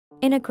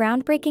In a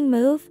groundbreaking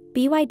move,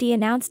 BYD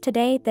announced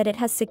today that it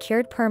has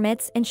secured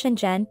permits in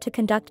Shenzhen to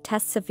conduct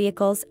tests of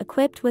vehicles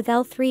equipped with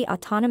L3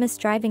 autonomous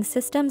driving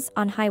systems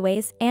on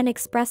highways and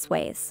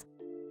expressways.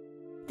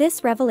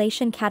 This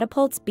revelation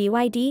catapults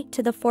BYD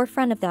to the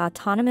forefront of the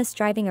autonomous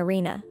driving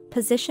arena,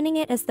 positioning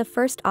it as the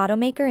first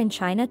automaker in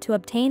China to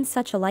obtain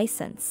such a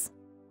license.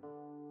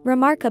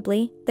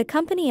 Remarkably, the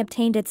company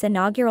obtained its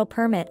inaugural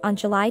permit on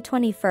July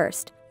 21,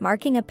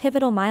 marking a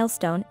pivotal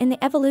milestone in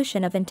the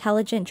evolution of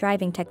intelligent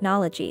driving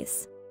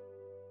technologies.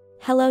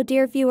 Hello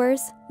dear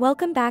viewers,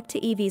 welcome back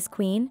to EV's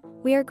Queen.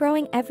 We are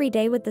growing every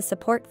day with the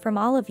support from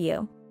all of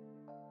you.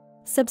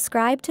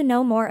 Subscribe to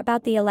know more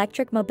about the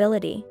electric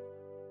mobility.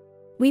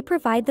 We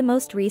provide the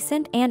most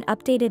recent and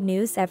updated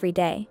news every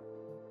day.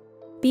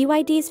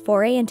 BYD's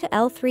foray into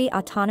L3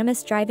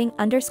 autonomous driving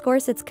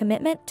underscores its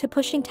commitment to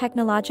pushing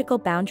technological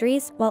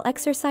boundaries while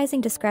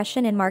exercising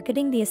discretion in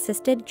marketing the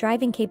assisted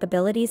driving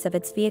capabilities of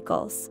its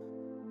vehicles.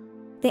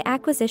 The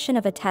acquisition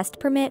of a test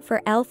permit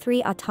for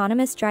L3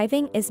 autonomous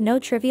driving is no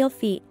trivial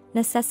feat,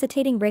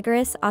 necessitating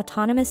rigorous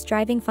autonomous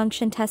driving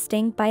function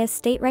testing by a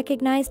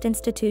state-recognized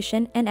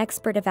institution and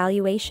expert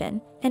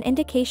evaluation, an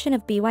indication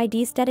of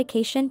BYD's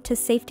dedication to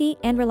safety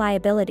and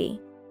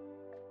reliability.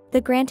 The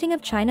granting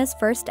of China's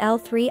first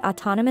L3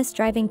 autonomous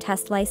driving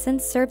test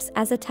license serves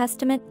as a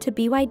testament to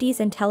BYD's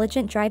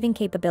intelligent driving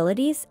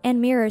capabilities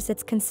and mirrors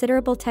its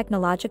considerable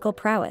technological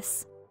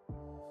prowess.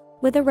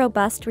 With a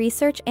robust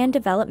research and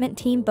development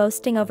team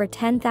boasting over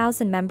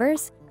 10,000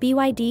 members,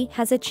 BYD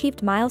has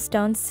achieved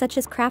milestones such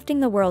as crafting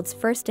the world's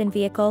first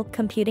in-vehicle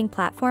computing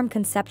platform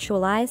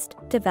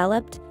conceptualized,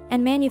 developed,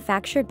 and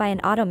manufactured by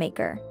an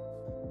automaker.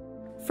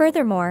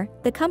 Furthermore,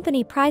 the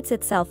company prides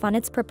itself on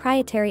its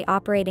proprietary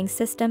operating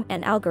system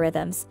and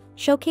algorithms,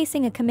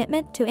 showcasing a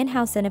commitment to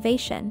in-house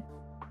innovation.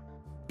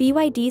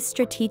 BYD's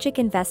strategic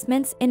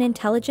investments in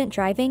intelligent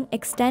driving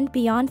extend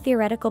beyond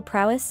theoretical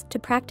prowess to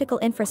practical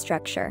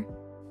infrastructure.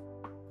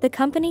 The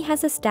company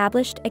has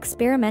established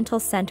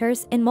experimental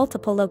centers in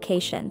multiple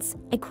locations,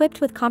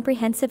 equipped with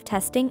comprehensive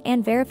testing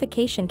and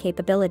verification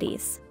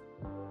capabilities.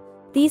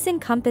 These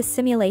encompass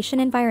simulation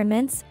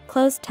environments,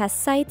 closed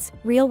test sites,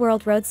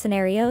 real-world road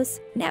scenarios,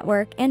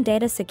 network and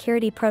data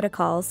security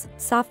protocols,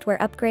 software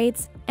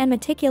upgrades, and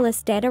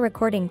meticulous data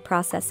recording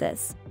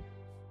processes.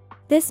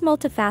 This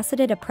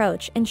multifaceted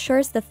approach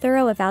ensures the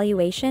thorough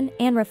evaluation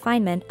and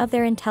refinement of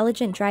their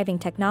intelligent driving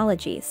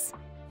technologies.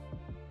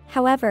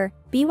 However,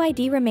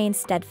 BYD remains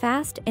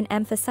steadfast in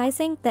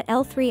emphasizing that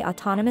L3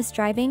 autonomous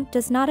driving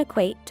does not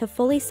equate to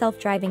fully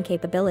self-driving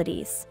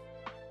capabilities.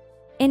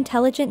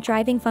 Intelligent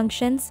driving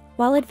functions,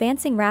 while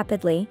advancing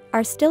rapidly,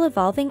 are still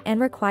evolving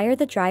and require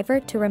the driver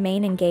to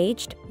remain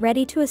engaged,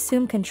 ready to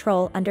assume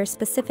control under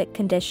specific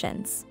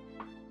conditions.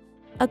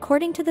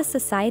 According to the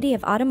Society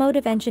of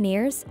Automotive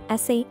Engineers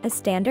 (SAE)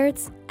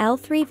 standards,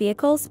 L3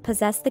 vehicles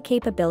possess the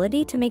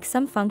capability to make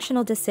some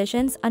functional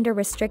decisions under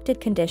restricted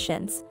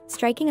conditions,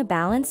 striking a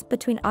balance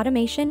between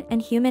automation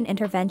and human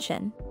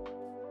intervention.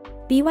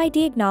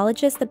 BYD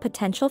acknowledges the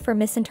potential for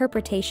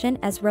misinterpretation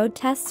as road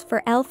tests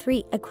for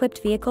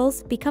L3-equipped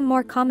vehicles become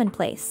more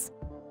commonplace.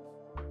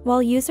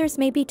 While users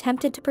may be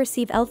tempted to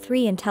perceive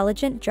L3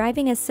 intelligent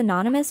driving as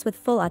synonymous with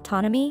full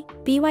autonomy,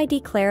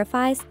 BYD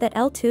clarifies that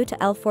L2 to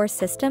L4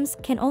 systems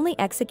can only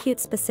execute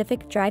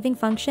specific driving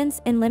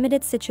functions in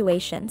limited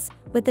situations,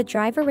 with the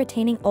driver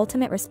retaining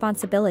ultimate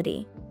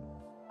responsibility.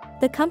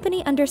 The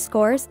company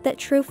underscores that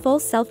true full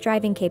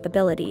self-driving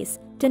capabilities,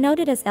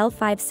 denoted as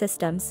L5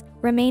 systems,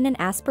 remain an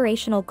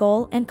aspirational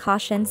goal and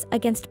cautions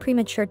against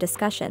premature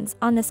discussions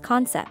on this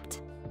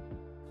concept.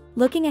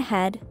 Looking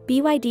ahead,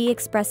 BYD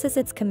expresses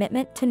its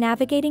commitment to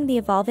navigating the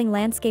evolving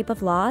landscape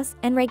of laws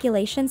and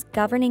regulations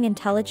governing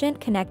intelligent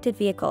connected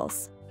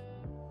vehicles.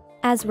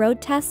 As road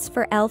tests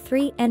for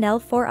L3 and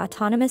L4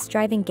 autonomous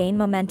driving gain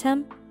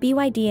momentum,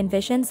 BYD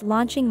envisions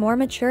launching more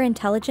mature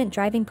intelligent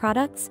driving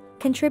products,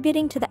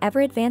 contributing to the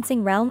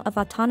ever-advancing realm of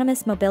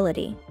autonomous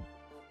mobility.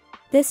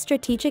 This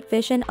strategic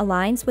vision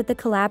aligns with the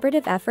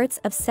collaborative efforts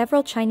of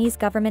several Chinese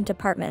government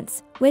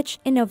departments, which,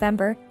 in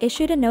November,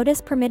 issued a notice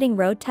permitting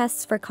road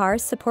tests for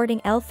cars supporting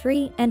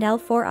L3 and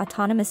L4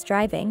 autonomous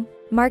driving,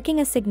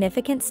 marking a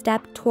significant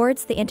step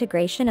towards the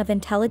integration of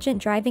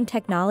intelligent driving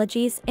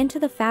technologies into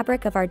the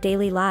fabric of our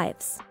daily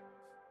lives.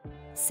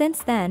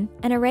 Since then,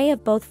 an array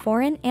of both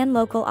foreign and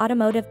local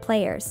automotive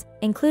players,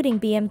 including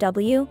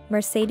BMW,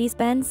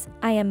 Mercedes-Benz,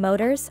 IM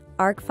Motors,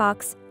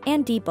 Arcfox,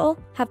 and Deepal,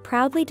 have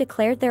proudly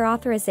declared their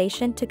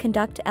authorization to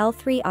conduct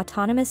L3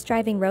 autonomous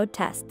driving road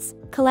tests,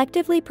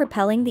 collectively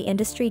propelling the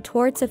industry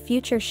towards a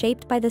future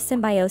shaped by the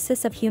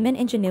symbiosis of human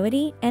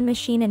ingenuity and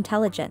machine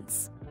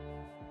intelligence.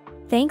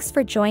 Thanks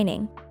for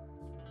joining.